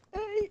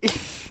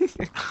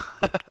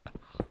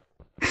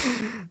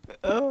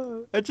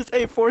 Oh, I just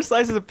ate 4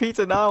 slices of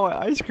pizza. Now I want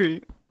ice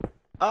cream.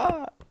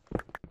 Ah.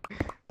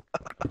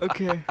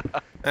 Okay.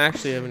 I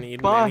actually haven't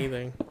eaten Bye.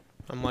 anything.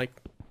 I'm like,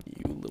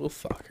 you little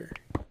fucker.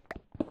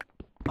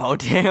 Oh,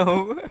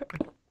 damn.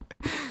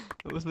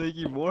 That was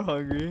making you more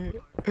hungry.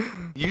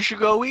 You should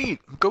go eat.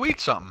 Go eat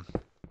something.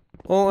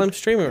 Well, I'm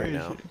streaming right You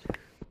now. should-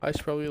 I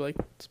should probably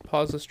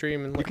pause the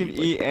stream and You can like,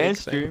 eat and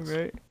bake stream, things.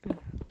 right? Yeah,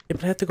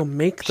 but I have to go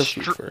make the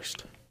food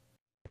first.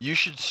 You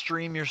should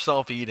stream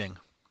yourself eating.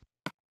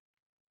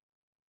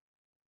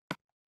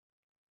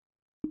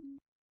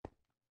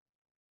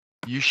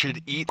 You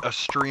should eat a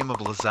stream of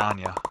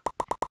lasagna.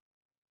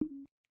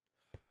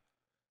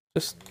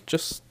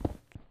 Just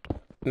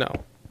no.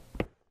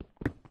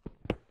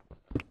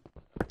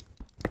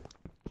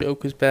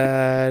 Joke is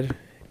bad.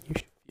 You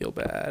should feel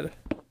bad.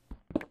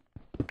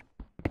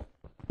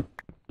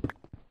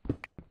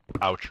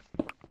 Ouch.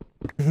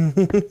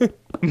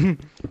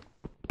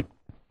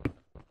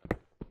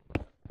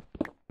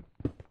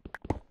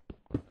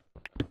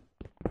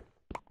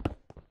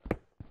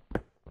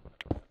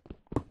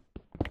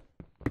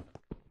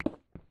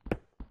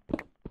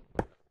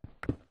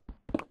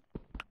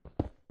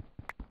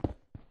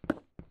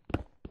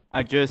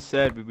 I just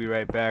said we'd be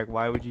right back.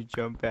 Why would you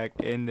jump back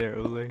in there,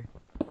 Ule?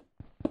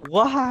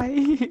 Why?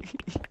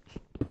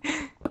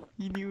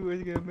 You knew we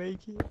was gonna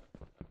make it.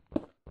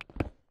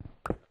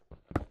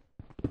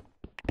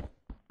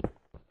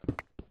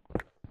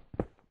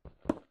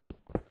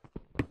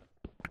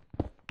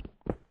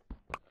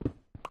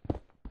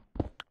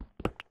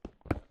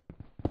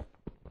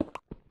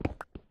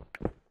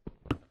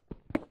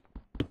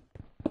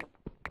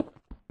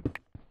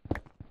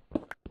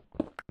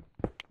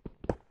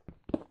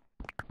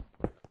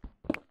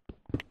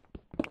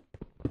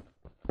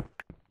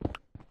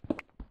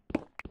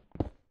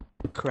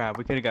 Crap,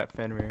 we could have got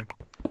Fenrir.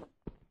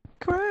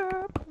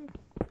 Crap.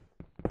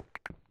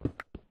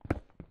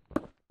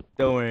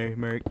 Don't worry,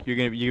 Merc. You're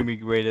gonna be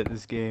great at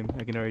this game.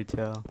 I can already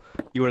tell.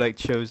 You were like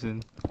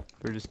chosen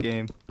for this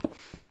game.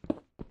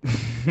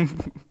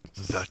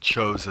 The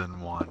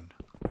chosen one.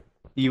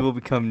 You will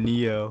become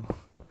Neo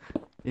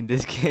in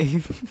this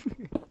game.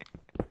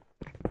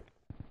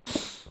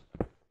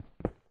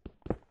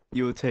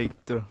 You will take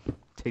the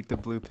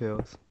blue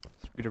pills.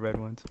 Screw the red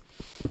ones.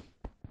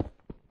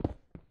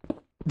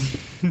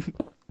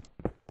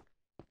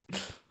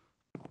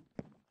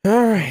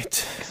 All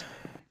right.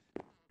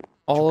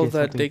 All get of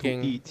that something to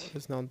digging eat?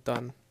 is now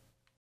done.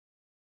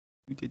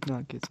 You did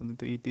not get something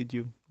to eat, did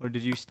you? Or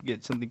did you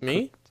get something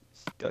Me?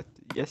 cooked?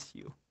 Yes,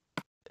 you.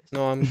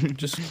 No, I'm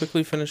just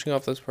quickly finishing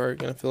off this part.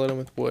 Gonna fill it in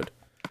with wood.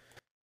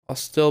 I'll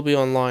still be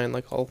online.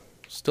 Like, I'll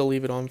still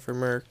leave it on for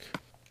Merc.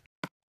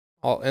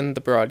 I'll end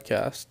the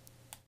broadcast.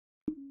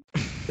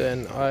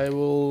 Then I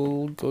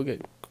will go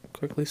get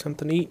quickly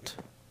something to eat.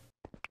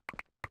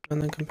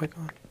 And then come back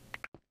on.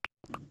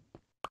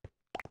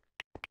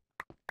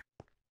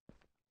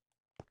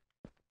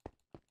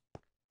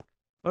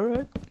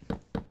 Alright.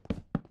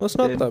 Well, it's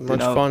not Then- that then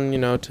much I'll- fun, you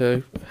know,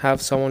 to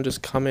have someone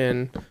just come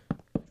in,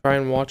 try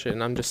and watch it,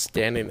 and I'm just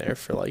standing there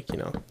for like,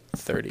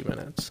 30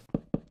 minutes.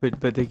 But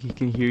they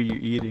can hear you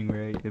eating,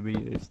 right? I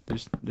mean,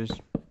 there's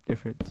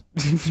difference.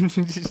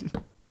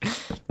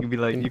 You could be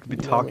like, you could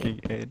be You know me. talking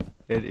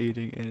and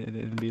eating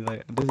and be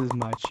like, this is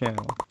my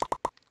channel.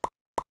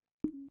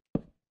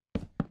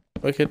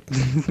 Wicked.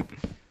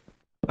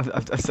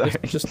 I'm sorry.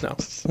 Just no.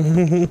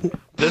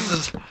 This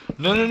is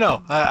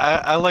no.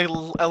 I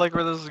like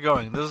where this is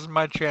going. This is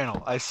my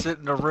channel. I sit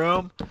in a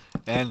room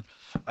and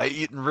I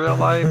eat in real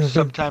life.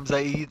 Sometimes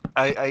I eat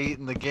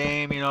in the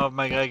game, if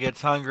my guy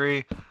gets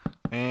hungry,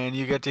 and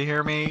you get to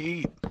hear me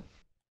eat.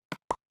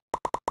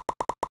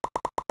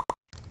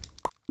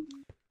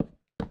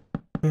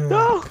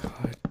 No!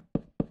 God.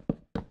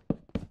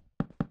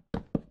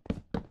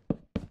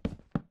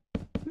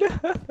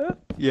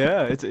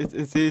 Yeah,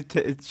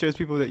 it shows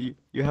people that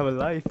you have a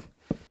life.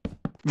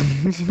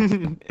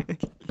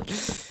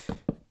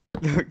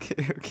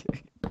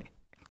 Okay.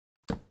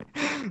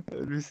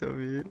 That'd be so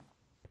weird.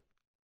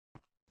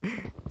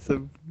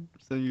 Some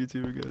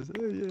YouTuber goes,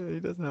 oh yeah, he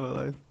doesn't have a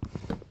life.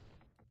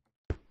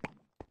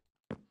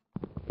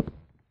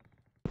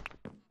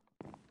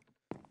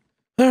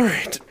 All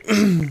right.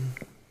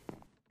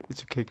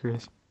 It's okay,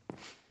 Chris.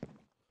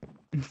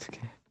 It's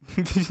okay.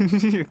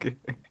 Okay.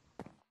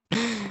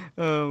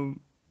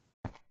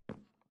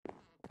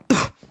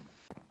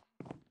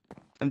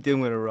 I'm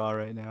dealing with a raw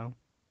right now.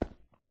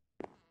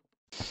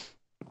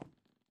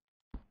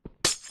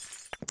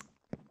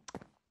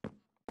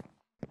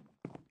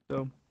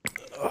 So.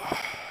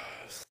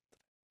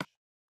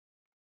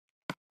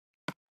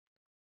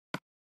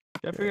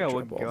 I figure out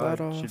what Drop all that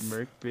god should off.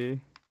 Merc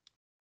be?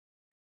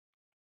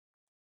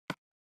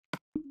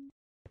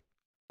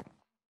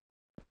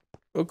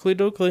 Oakley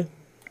dokley.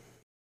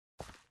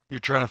 You're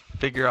trying to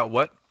figure out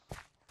what?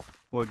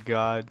 What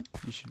god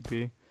you should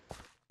be?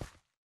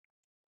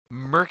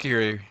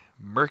 Mercury,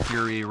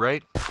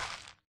 right?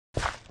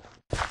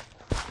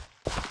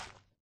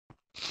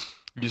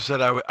 You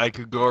said I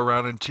could go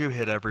around and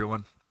two-hit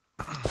everyone.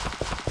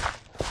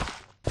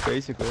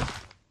 Basically.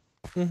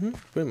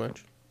 Pretty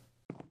much.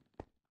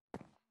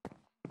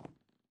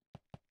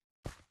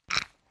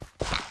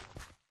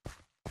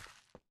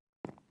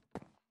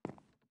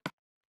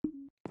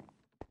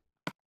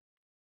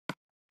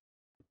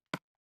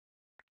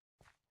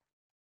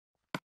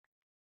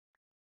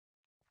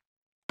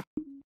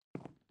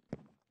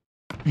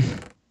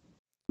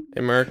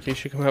 Hey, Mark, you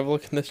should come have a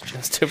look in this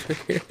chest over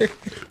here.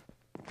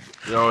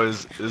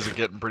 Is it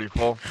getting pretty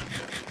full?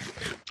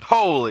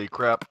 Holy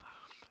crap!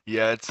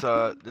 Yeah, it's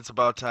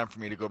about time for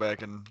me to go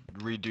back and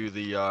redo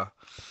the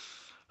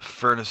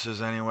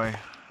furnaces anyway.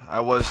 I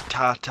was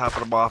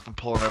topping them off and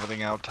pulling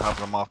everything out,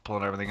 topping them off,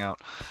 pulling everything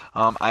out.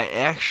 I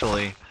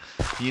actually,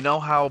 you know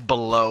how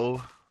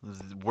below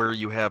where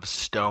you have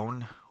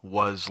stone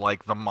was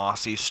like the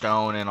mossy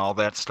stone and all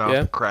that stuff,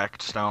 Yeah.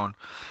 cracked stone.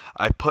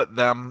 I put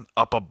them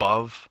up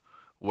above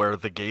where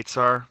the gates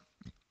are.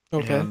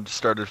 Okay. And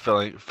started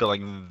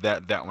filling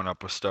that one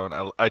up with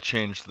stone. I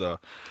changed the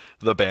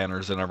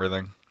banners and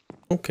everything.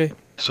 Okay.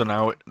 So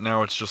now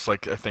it's just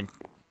like I think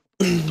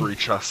 3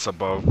 chests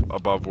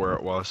above where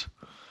it was.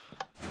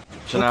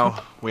 So Okay.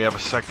 now we have a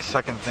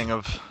second thing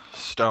of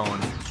stone.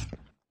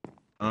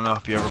 I don't know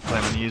if you ever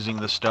plan on using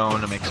the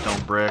stone to make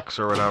stone bricks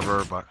or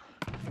whatever, but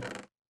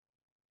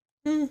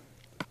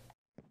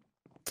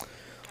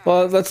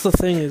Well, that's the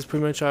thing is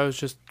pretty much I was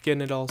just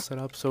getting it all set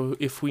up. So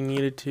if we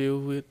needed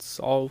to, it's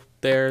all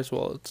there as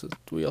well.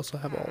 We also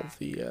have all of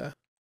the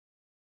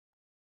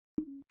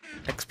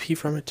XP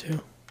from it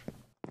too.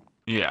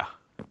 yeah.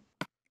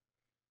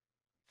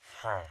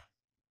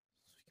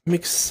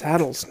 Make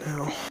saddles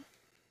now.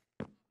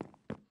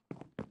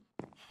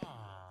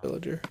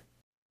 Villager.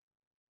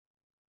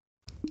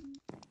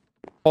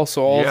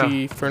 Also, all Yeah.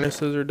 the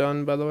furnaces are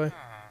done, by the way.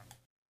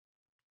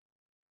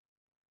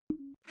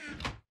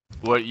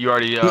 What you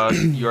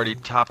already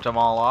topped them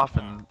all off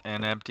and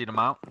emptied them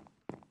out?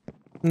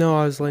 No,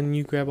 I was letting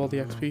you grab all the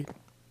XP.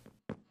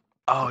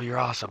 Oh, you're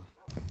awesome.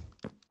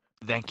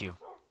 Thank you.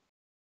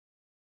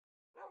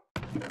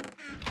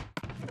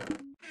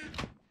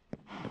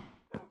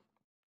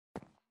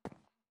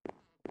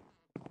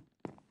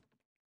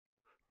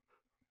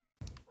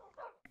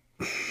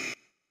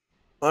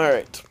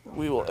 Alright,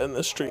 we will end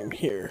the stream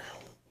here.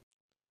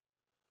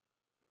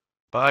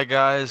 Bye,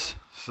 guys.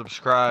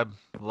 Subscribe,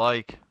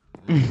 like.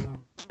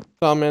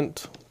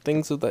 Comment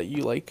things that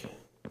you like.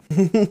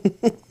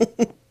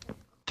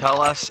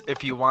 Tell us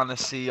if you want to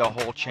see a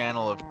whole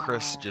channel of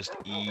Chris just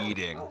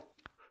eating.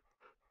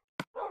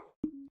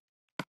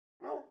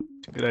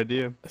 It's a good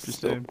idea. I Just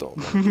still saying. don't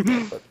want to do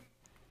that, but...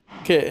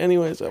 Okay,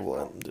 anyways, I will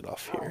end it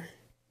off here.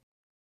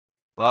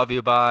 Love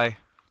you, bye.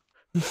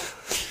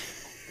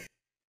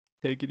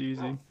 Take it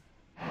easy.